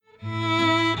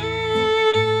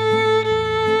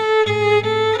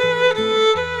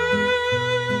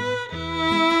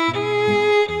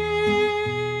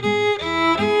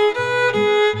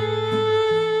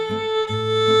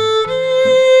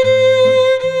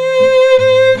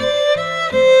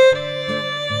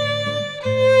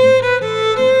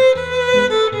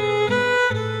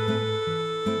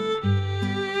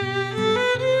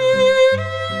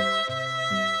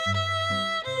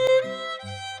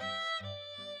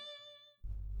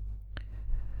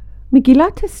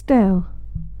Megillat Esther,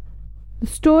 the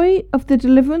story of the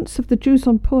deliverance of the Jews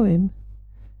on Purim,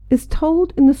 is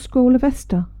told in the Scroll of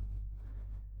Esther.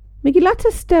 Megillat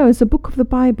Esther is a book of the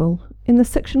Bible in the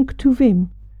section Ketuvim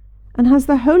and has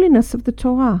the holiness of the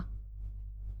Torah.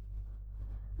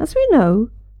 As we know,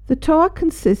 the Torah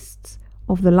consists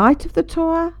of the light of the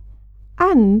Torah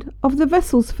and of the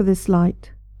vessels for this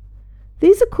light.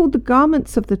 These are called the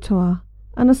garments of the Torah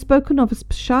and are spoken of as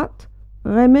Pshat,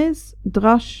 Remez,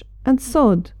 Drash, and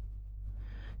Sod.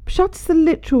 Pshat is the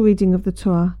literal reading of the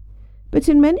Torah, but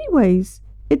in many ways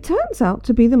it turns out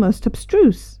to be the most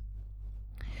abstruse.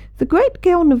 The great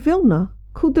Gaon of Vilna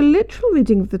called the literal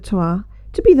reading of the Torah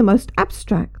to be the most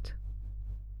abstract.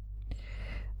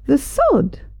 The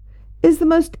Sod is the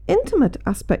most intimate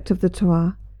aspect of the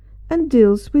Torah and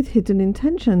deals with hidden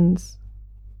intentions.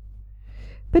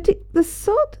 But the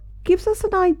Sod gives us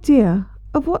an idea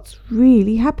of what's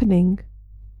really happening.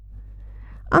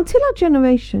 Until our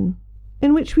generation,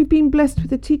 in which we've been blessed with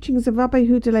the teachings of Rabbi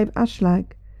Yehuda Leib Ashlag,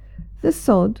 the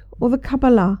Sod, or the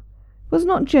Kabbalah, was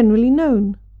not generally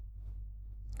known.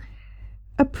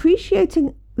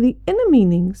 Appreciating the inner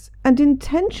meanings and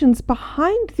intentions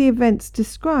behind the events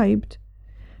described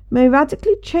may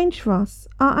radically change for us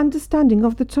our understanding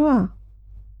of the Torah.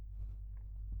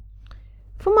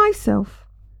 For myself,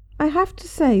 I have to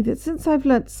say that since I've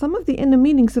learnt some of the inner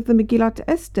meanings of the Megillat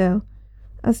Esther,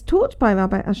 as taught by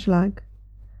Rabbi Ashlag,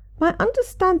 my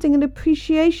understanding and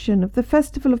appreciation of the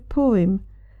festival of Purim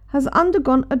has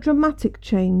undergone a dramatic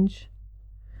change.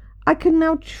 I can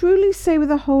now truly say with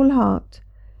a whole heart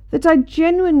that I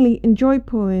genuinely enjoy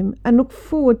Purim and look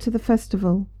forward to the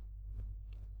festival.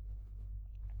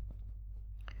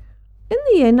 In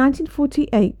the year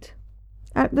 1948,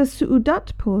 at the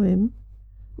Seudat Purim,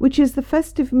 which is the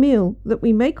festive meal that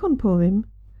we make on Purim,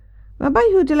 Rabbi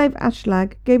Yehuda Leib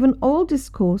Ashlag gave an oral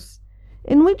discourse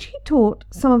in which he taught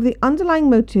some of the underlying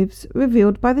motives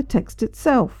revealed by the text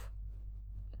itself.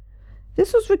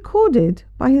 This was recorded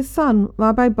by his son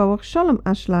Rabbi Baruch Shalom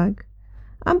Ashlag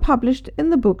and published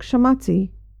in the book Shamati.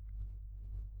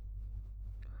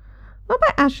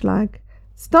 Rabbi Ashlag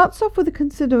starts off with a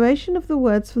consideration of the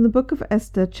words from the book of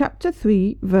Esther, chapter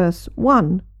 3, verse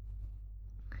 1.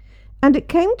 And it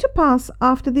came to pass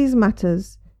after these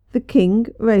matters, the king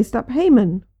raised up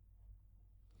Haman.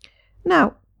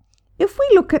 Now, if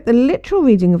we look at the literal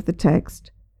reading of the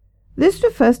text, this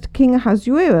refers to King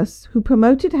Ahasuerus, who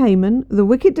promoted Haman, the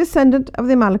wicked descendant of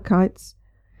the Amalekites,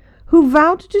 who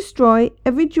vowed to destroy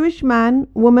every Jewish man,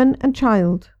 woman, and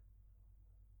child.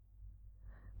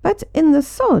 But in the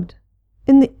Sod,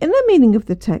 in the inner meaning of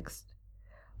the text,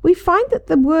 we find that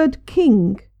the word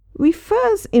king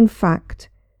refers, in fact,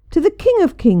 to the King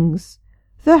of Kings,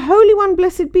 the Holy One,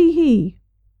 blessed be He.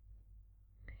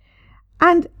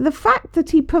 And the fact that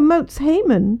he promotes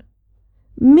Haman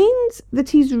means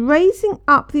that he's raising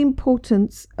up the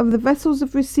importance of the vessels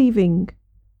of receiving,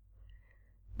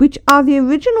 which are the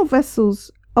original vessels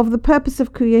of the purpose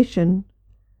of creation,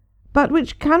 but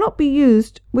which cannot be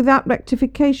used without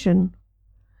rectification.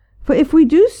 For if we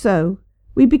do so,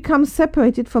 we become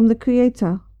separated from the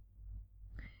Creator.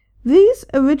 These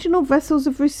original vessels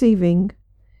of receiving,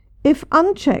 if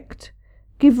unchecked,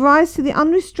 give rise to the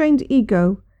unrestrained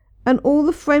ego and all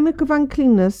the framework of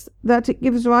uncleanness that it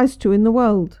gives rise to in the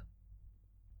world.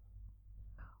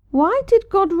 Why did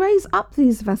God raise up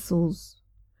these vessels?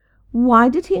 Why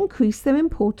did He increase their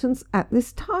importance at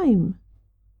this time?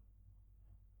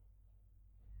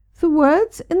 The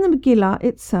words in the Megillah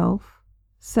itself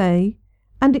say,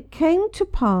 and it came to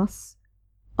pass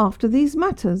after these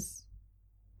matters.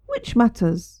 Which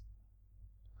matters?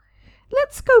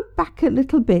 Let's go back a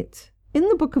little bit in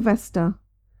the book of Esther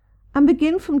and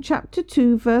begin from chapter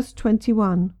 2, verse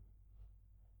 21.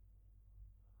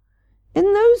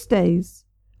 In those days,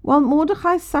 while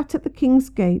Mordechai sat at the king's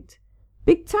gate,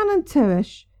 Bigtan and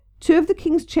Teresh, two of the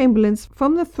king's chamberlains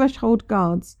from the threshold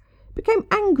guards, became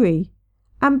angry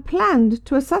and planned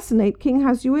to assassinate King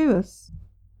Ahasuerus.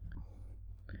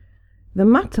 The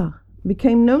matter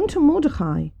became known to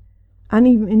Mordechai, and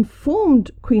he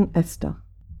informed Queen Esther.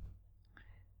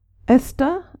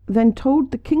 Esther then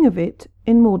told the king of it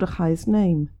in Mordechai's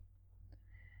name.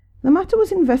 The matter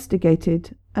was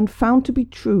investigated and found to be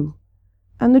true,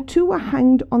 and the two were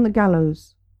hanged on the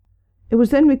gallows. It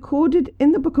was then recorded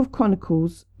in the book of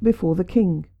Chronicles before the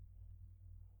king.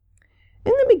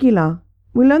 In the Megillah,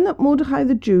 we learn that Mordechai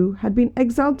the Jew had been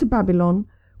exiled to Babylon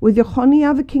with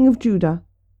Jechoniah the king of Judah,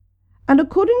 and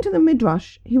according to the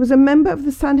Midrash, he was a member of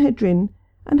the Sanhedrin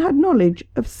and had knowledge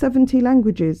of 70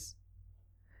 languages.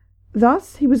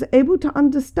 Thus he was able to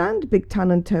understand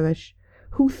Bigtan and Teresh,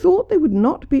 who thought they would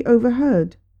not be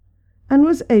overheard, and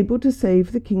was able to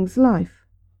save the king's life.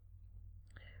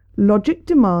 Logic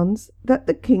demands that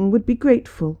the king would be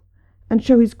grateful and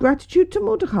show his gratitude to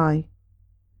Mordechai.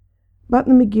 But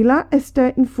the Megillah Esther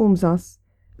informs us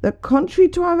that contrary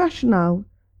to our rationale,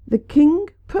 the king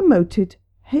promoted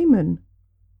Haman.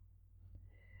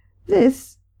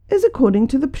 This is according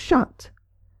to the Pshat,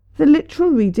 the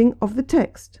literal reading of the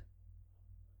text.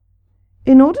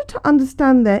 In order to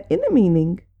understand their inner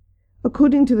meaning,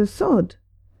 according to the Sod,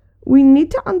 we need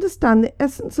to understand the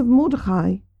essence of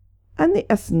Mordechai and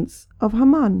the essence of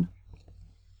Haman.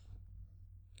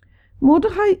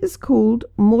 Mordechai is called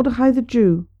Mordechai the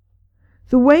Jew.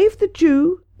 The way of the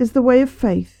Jew is the way of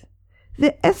faith.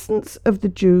 The essence of the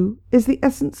Jew is the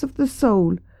essence of the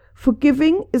soul, for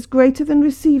giving is greater than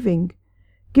receiving.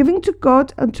 Giving to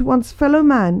God and to one's fellow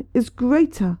man is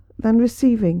greater than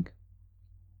receiving.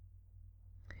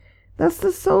 Thus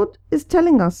the Sod is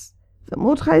telling us that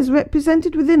Mordechai is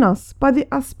represented within us by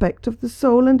the aspect of the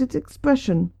soul and its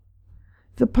expression,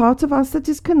 the part of us that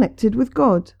is connected with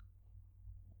God.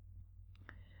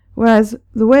 Whereas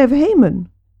the way of Haman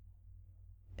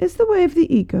is the way of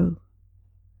the ego.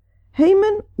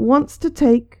 Haman wants to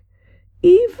take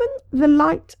even the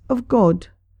light of God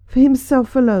for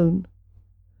himself alone.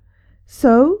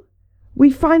 So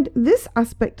we find this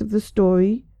aspect of the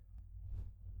story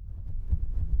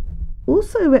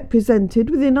also represented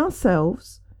within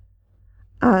ourselves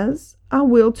as our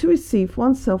will to receive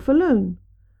oneself alone,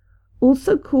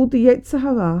 also called the Yetzer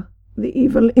Hara, the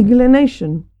evil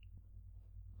inclination.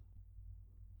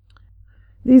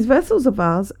 These vessels of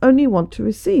ours only want to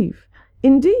receive.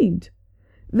 Indeed,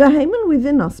 the Haman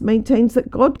within us maintains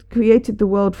that God created the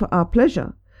world for our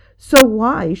pleasure, so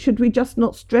why should we just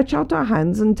not stretch out our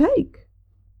hands and take?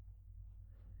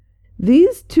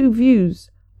 These two views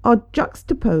are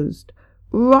juxtaposed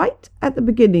right at the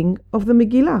beginning of the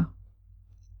Megillah.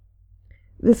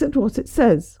 This is what it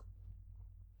says.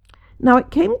 Now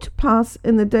it came to pass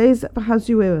in the days of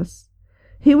Ahasuerus.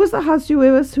 He was the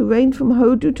Ahasuerus who reigned from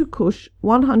Hodu to Cush,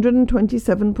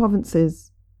 127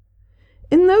 provinces.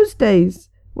 In those days,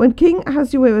 when King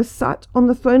Ahasuerus sat on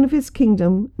the throne of his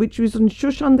kingdom, which was in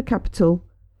Shushan the capital,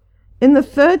 in the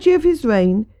 3rd year of his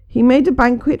reign, he made a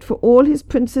banquet for all his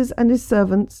princes and his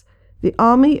servants, the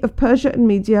army of Persia and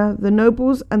Media, the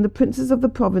nobles and the princes of the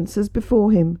provinces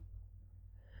before him.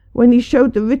 When he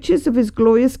showed the riches of his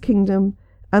glorious kingdom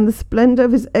and the splendor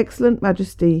of his excellent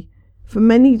majesty, for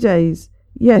many days,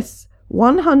 yes,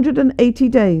 180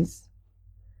 days.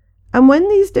 And when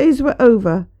these days were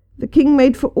over, the king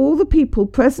made for all the people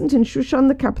present in Shushan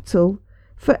the capital,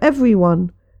 for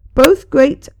everyone, both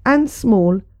great and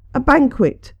small, a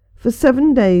banquet for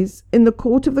 7 days in the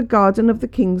court of the garden of the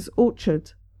king's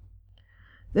orchard.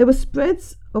 There were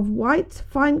spreads of white,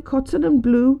 fine cotton and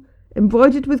blue,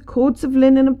 embroidered with cords of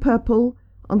linen and purple,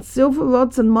 on silver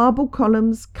rods and marble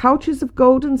columns, couches of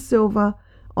gold and silver,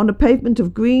 on a pavement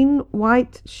of green,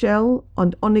 white, shell,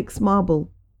 and onyx marble.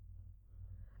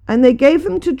 And they gave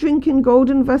them to drink in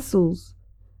golden vessels,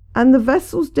 and the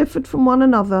vessels differed from one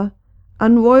another,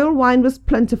 and royal wine was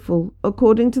plentiful,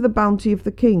 according to the bounty of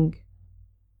the king.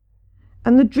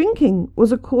 And the drinking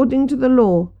was according to the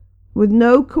law, with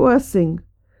no coercing,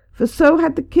 for so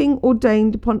had the king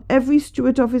ordained upon every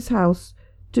steward of his house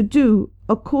to do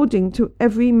according to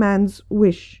every man's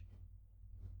wish.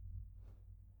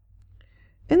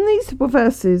 In these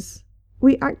verses,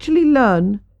 we actually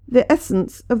learn the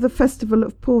essence of the festival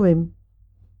of Purim.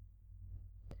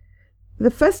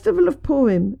 The festival of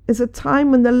Purim is a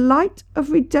time when the light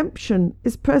of redemption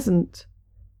is present,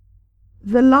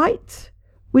 the light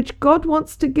which God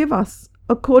wants to give us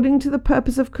according to the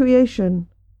purpose of creation.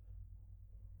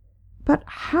 But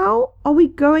how are we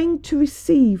going to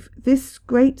receive this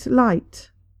great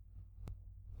light?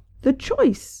 The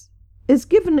choice is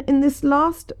given in this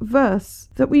last verse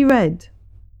that we read.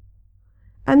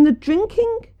 And the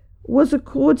drinking was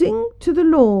according to the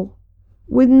law,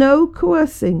 with no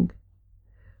coercing.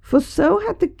 For so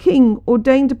had the king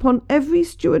ordained upon every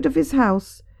steward of his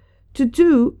house to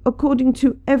do according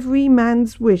to every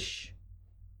man's wish.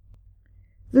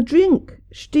 The drink,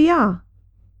 shtiyah,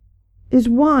 is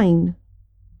wine,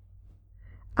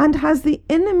 and has the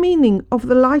inner meaning of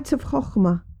the light of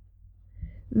Chokhmah.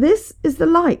 This is the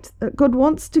light that God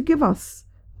wants to give us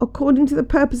according to the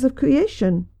purpose of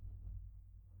creation.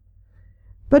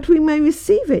 But we may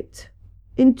receive it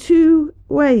in 2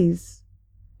 ways.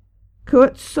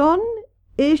 Keratzon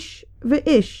ish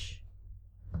ve'ish.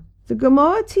 The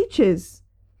Gemara teaches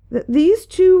that these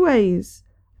 2 ways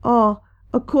are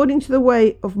according to the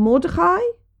way of Mordechai,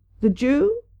 the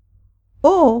Jew,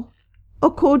 or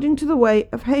according to the way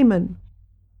of Haman.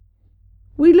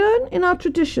 We learn in our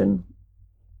tradition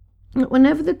that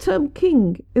whenever the term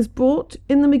king is brought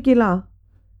in the Megillah,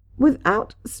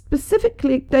 without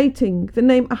specifically dating the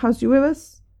name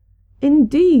Ahasuerus,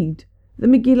 indeed, the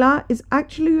Megillah is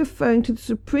actually referring to the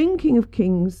Supreme King of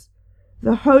Kings,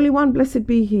 the Holy One, blessed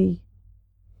be He.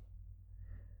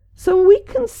 So we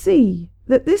can see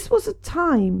that this was a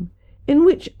time in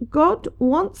which God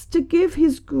wants to give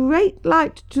His great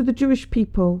light to the Jewish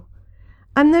people,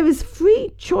 and there is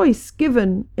free choice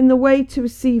given in the way to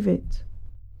receive it.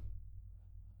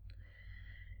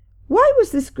 Why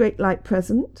was this great light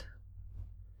present?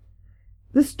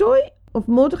 The story of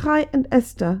Mordechai and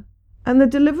Esther and the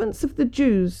deliverance of the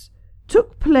Jews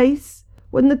took place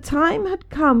when the time had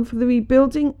come for the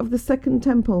rebuilding of the Second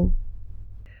Temple.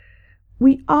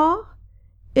 We are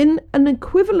in an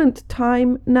equivalent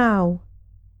time now.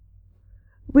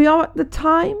 We are at the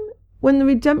time when the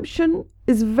redemption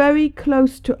is very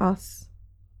close to us.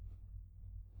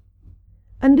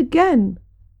 And again,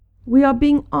 we are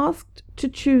being asked to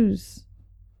choose.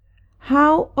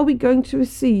 How are we going to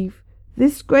receive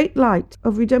this great light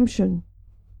of redemption?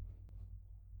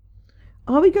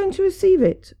 Are we going to receive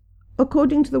it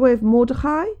according to the way of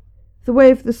Mordechai, the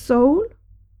way of the soul,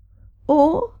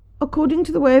 or according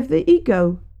to the way of the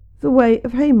ego, the way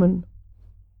of Haman?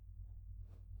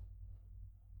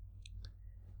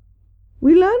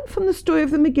 We learn from the story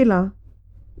of the Megillah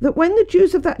that when the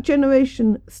Jews of that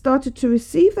generation started to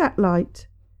receive that light,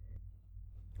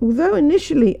 although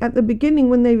initially at the beginning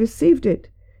when they received it,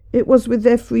 it was with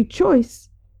their free choice,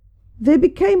 they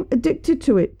became addicted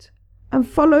to it and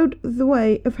followed the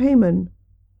way of Haman.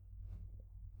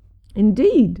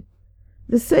 Indeed,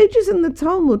 the sages in the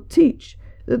Talmud teach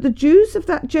that the Jews of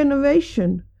that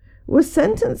generation were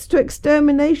sentenced to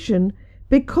extermination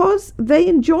because they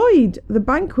enjoyed the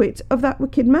banquet of that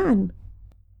wicked man.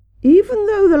 Even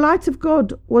though the light of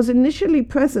God was initially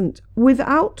present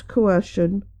without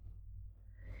coercion,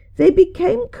 they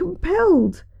became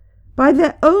compelled by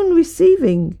their own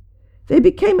receiving. They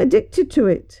became addicted to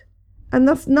it, and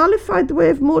thus nullified the way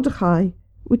of Mordechai,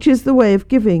 which is the way of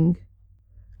giving.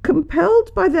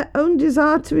 Compelled by their own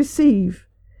desire to receive,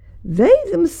 they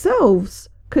themselves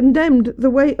condemned the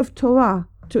way of Torah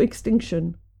to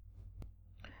extinction.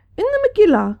 In the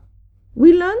Megillah,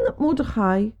 we learn that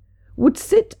Mordechai would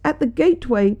sit at the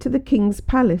gateway to the king's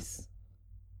palace.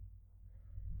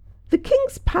 The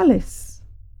king's palace,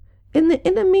 in the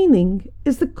inner meaning,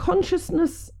 is the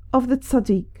consciousness of the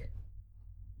tzaddik.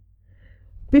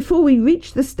 Before we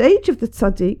reach the stage of the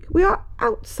tzaddik, we are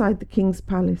outside the king's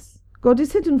palace. God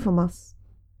is hidden from us.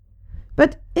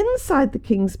 But inside the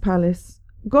king's palace,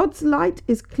 God's light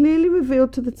is clearly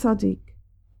revealed to the tzaddik.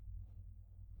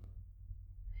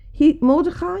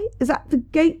 Mordechai is at the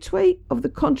gateway of the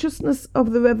consciousness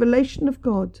of the revelation of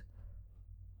God.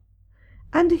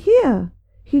 And here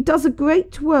he does a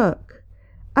great work,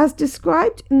 as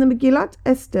described in the Megillat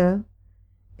Esther,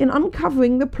 in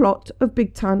uncovering the plot of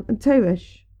Bigtan and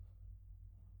Teresh.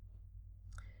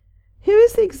 Here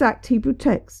is the exact Hebrew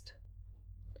text.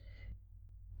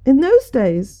 In those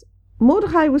days,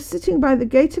 Mordechai was sitting by the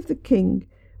gate of the king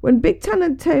when Bigtan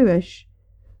and Teresh,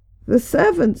 the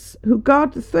servants who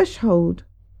guard the threshold,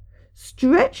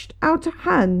 stretched out a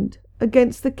hand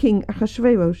against the king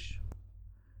Ahasuerus.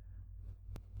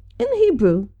 In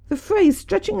Hebrew, the phrase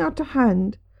stretching out a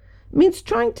hand means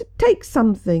trying to take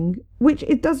something which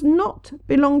it does not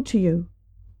belong to you.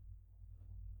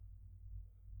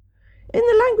 In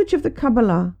the language of the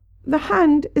Kabbalah, the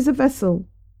hand is a vessel,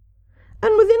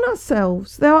 and within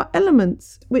ourselves there are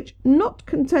elements which, not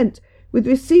content with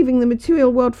receiving the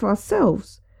material world for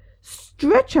ourselves,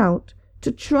 stretch out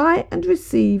to try and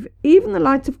receive even the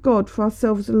light of God for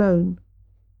ourselves alone.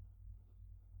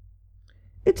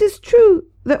 It is true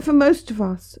that for most of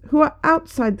us who are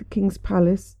outside the king's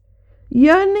palace,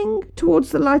 yearning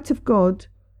towards the light of God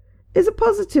is a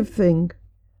positive thing.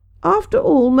 After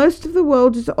all, most of the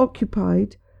world is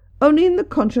occupied only in the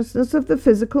consciousness of the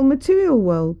physical material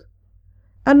world,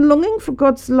 and longing for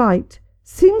God's light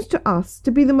seems to us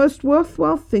to be the most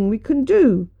worthwhile thing we can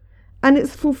do, and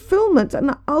its fulfillment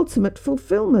an ultimate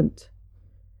fulfillment.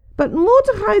 But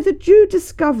Mordechai the Jew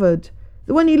discovered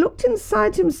that when he looked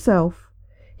inside himself,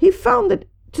 he found that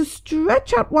to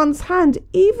stretch out one's hand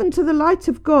even to the light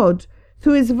of God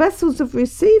through his vessels of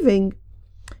receiving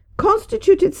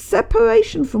constituted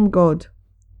separation from God.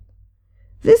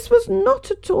 This was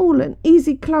not at all an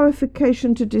easy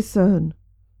clarification to discern.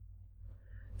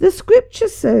 The scripture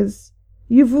says,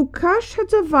 Yivukash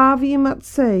hadavar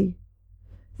v'yimatzeh.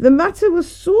 The matter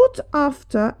was sought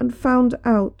after and found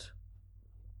out.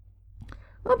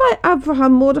 Rabbi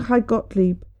Avraham Mordechai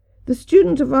Gottlieb, the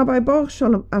student of Rabbi Baruch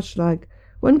Shalom Ashlag,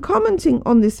 when commenting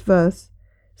on this verse,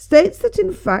 states that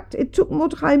in fact it took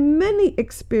Mordechai many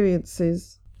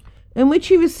experiences in which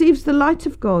he receives the light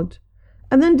of God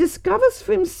and then discovers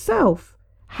for himself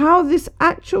how this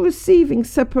actual receiving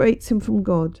separates him from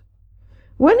God.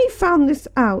 When he found this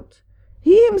out,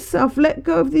 he himself let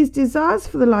go of these desires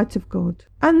for the light of God.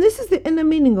 And this is the inner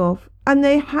meaning of, and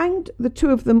they hanged the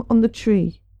two of them on the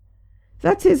tree.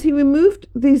 That is, he removed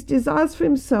these desires for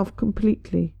himself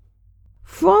completely.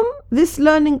 From this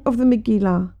learning of the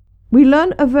Megillah, we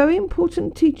learn a very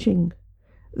important teaching,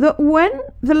 that when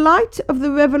the light of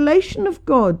the revelation of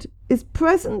God is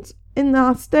present in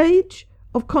our stage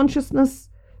of consciousness,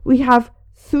 we have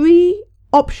three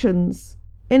options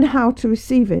in how to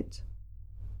receive it.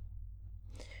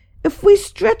 If we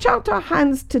stretch out our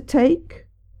hands to take,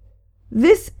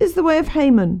 this is the way of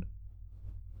Haman.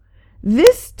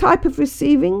 This type of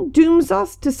receiving dooms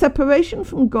us to separation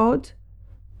from God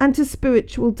and to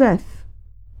spiritual death.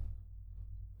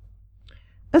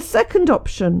 A second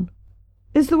option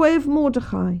is the way of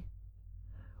Mordechai.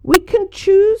 We can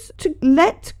choose to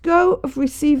let go of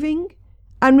receiving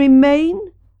and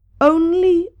remain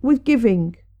only with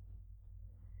giving.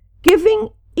 Giving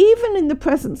even in the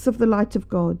presence of the light of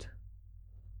God.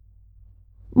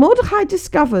 Mordechai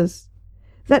discovers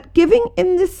that giving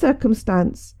in this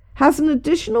circumstance has an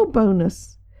additional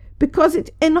bonus because it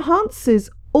enhances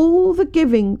all the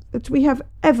giving that we have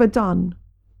ever done.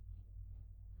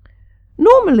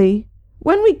 Normally,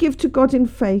 when we give to God in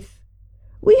faith,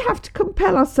 we have to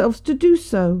compel ourselves to do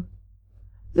so.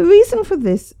 The reason for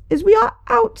this is we are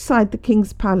outside the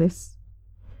king's palace.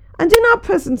 And in our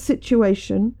present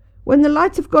situation, when the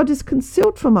light of God is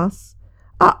concealed from us,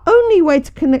 our only way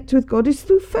to connect with God is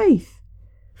through faith.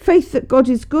 Faith that God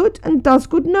is good and does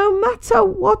good no matter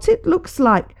what it looks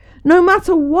like, no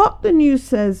matter what the news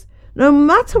says, no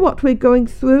matter what we're going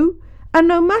through, and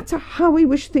no matter how we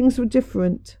wish things were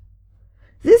different.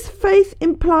 This faith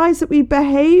implies that we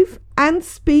behave and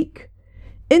speak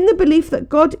in the belief that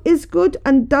God is good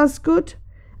and does good,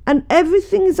 and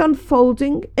everything is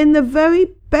unfolding in the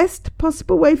very best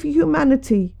possible way for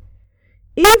humanity,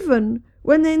 even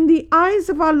when in the eyes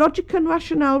of our logic and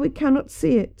rationale we cannot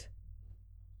see it.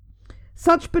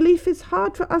 Such belief is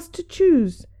hard for us to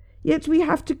choose, yet we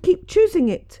have to keep choosing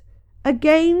it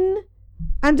again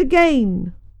and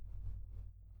again.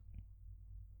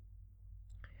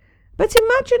 But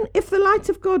imagine if the light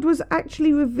of God was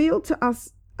actually revealed to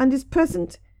us and is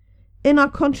present in our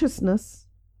consciousness.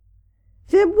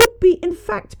 There would in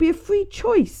fact be a free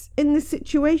choice in this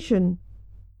situation.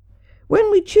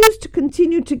 When we choose to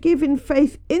continue to give in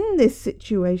faith in this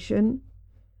situation,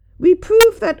 we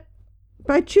prove that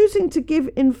by choosing to give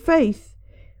in faith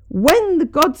when the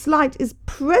God's light is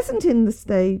present in the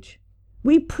stage,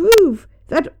 we prove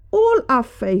that all our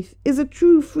faith is a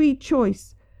true free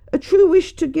choice, a true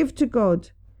wish to give to God,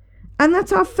 and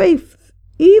that our faith,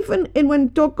 even in when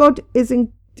God is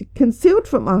concealed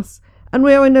from us and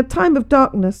we are in a time of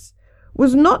darkness,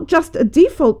 was not just a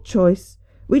default choice,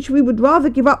 which we would rather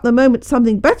give up the moment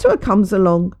something better comes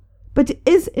along, but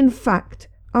is in fact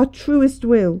our truest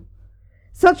will.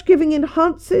 Such giving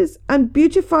enhances and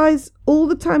beautifies all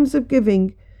the times of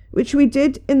giving which we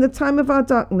did in the time of our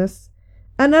darkness,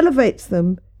 and elevates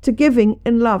them to giving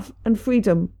in love and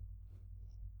freedom.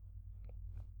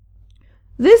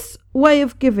 This way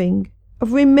of giving,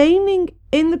 of remaining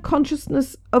in the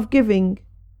consciousness of giving,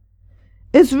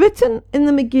 is written in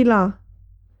the Megillah,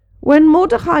 when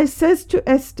Mordechai says to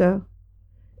Esther,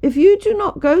 "If you do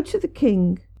not go to the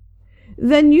king,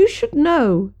 then you should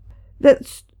know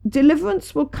that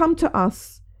deliverance will come to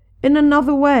us in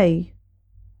another way."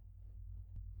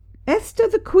 Esther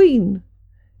the queen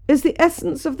is the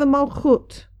essence of the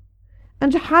Malchut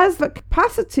and has the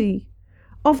capacity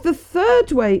of the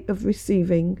third way of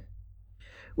receiving,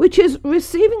 which is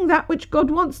receiving that which God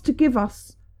wants to give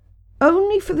us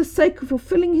only for the sake of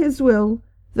fulfilling his will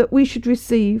that we should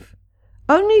receive,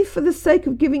 only for the sake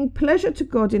of giving pleasure to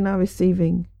God in our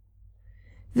receiving.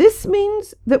 This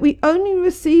means that we only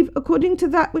receive according to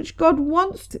that which God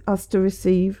wants us to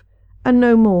receive, and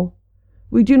no more.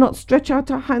 We do not stretch out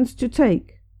our hands to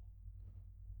take.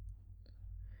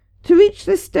 To reach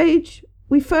this stage,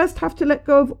 we first have to let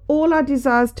go of all our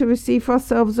desires to receive for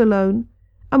ourselves alone,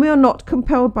 and we are not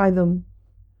compelled by them.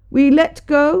 We let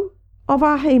go of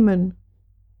our Haman.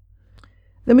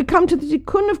 Then we come to the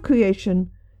tikkun of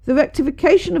creation, the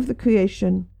rectification of the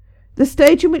creation, the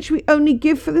stage in which we only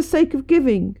give for the sake of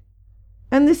giving.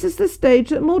 And this is the stage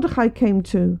that Mordechai came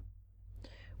to,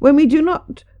 when we do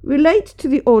not relate to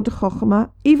the Or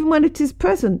Chochmah, even when it is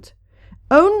present,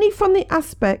 only from the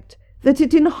aspect that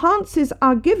it enhances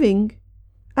our giving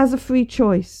as a free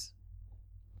choice.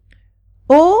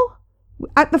 Or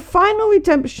at the final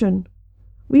redemption,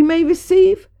 we may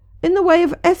receive in the way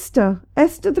of Esther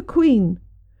the queen,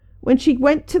 when she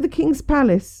went to the king's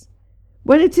palace,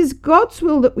 when it is God's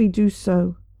will that we do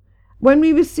so, when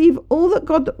we receive all that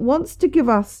God wants to give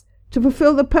us to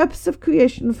fulfill the purpose of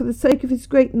creation for the sake of his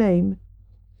great name.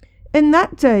 In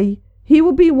that day he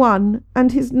will be one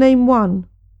and his name one.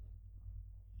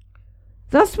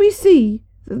 Thus we see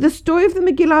that the story of the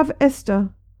Megillah of Esther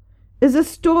is a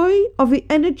story of the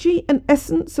energy and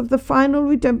essence of the final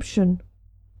redemption.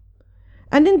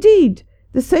 And indeed,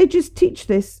 the sages teach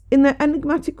this in their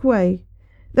enigmatic way,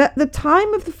 that at the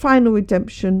time of the final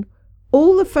redemption,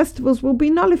 all the festivals will be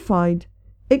nullified,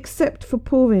 except for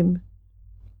Purim.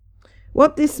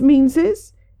 What this means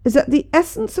is that the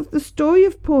essence of the story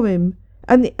of Purim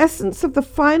and the essence of the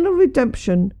final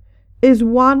redemption is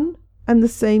one and the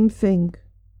same thing.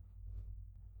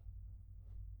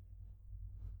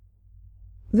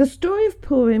 The story of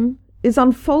Purim is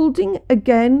unfolding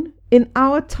again in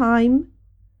our time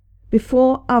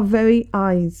before our very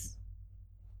eyes.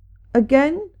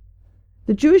 Again,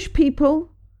 the Jewish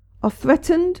people are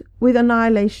threatened with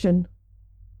annihilation.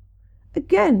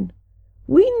 Again,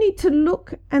 we need to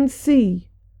look and see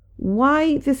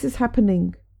why this is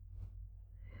happening.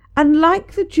 And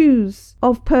like the Jews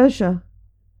of Persia,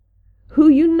 who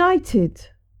united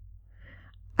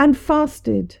and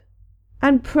fasted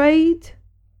and prayed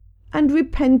and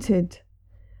repented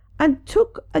and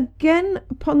took again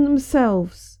upon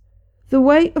themselves the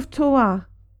way of Torah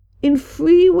in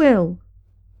free will,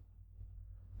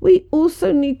 we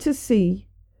also need to see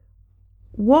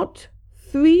what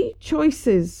three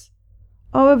choices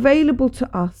are available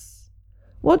to us,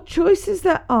 what choices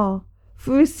there are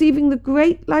for receiving the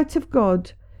great light of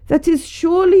God that is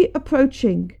surely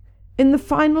approaching in the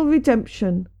final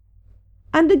redemption,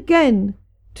 and again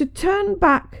to turn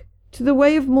back to the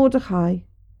way of Mordechai,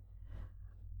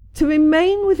 to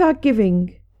remain with our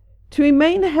giving, to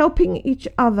remain helping each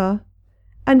other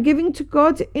and giving to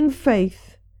God in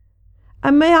faith.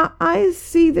 And may our eyes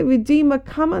see the Redeemer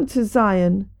come unto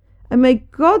Zion, and may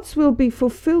God's will be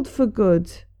fulfilled for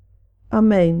good.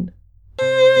 Amen.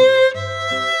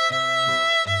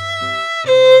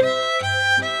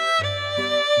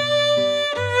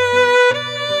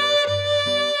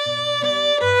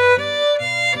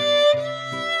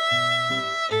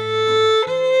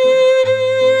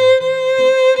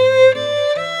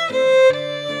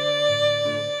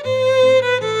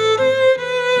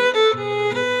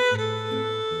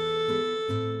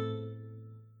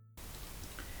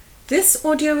 This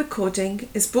audio recording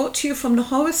is brought to you from the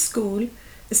Horus School,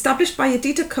 established by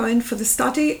Yedida Cohen for the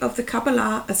study of the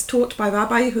Kabbalah as taught by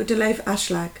Rabbi Yehuda Leib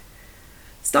Ashlag.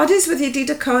 Studies with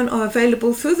Yedida Cohen are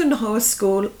available through the Horus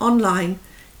School online.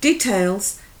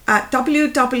 Details at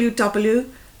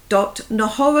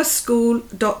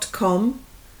www.nahoraschool.com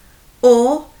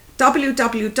or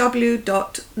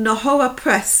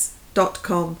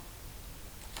www.nahorapress.com.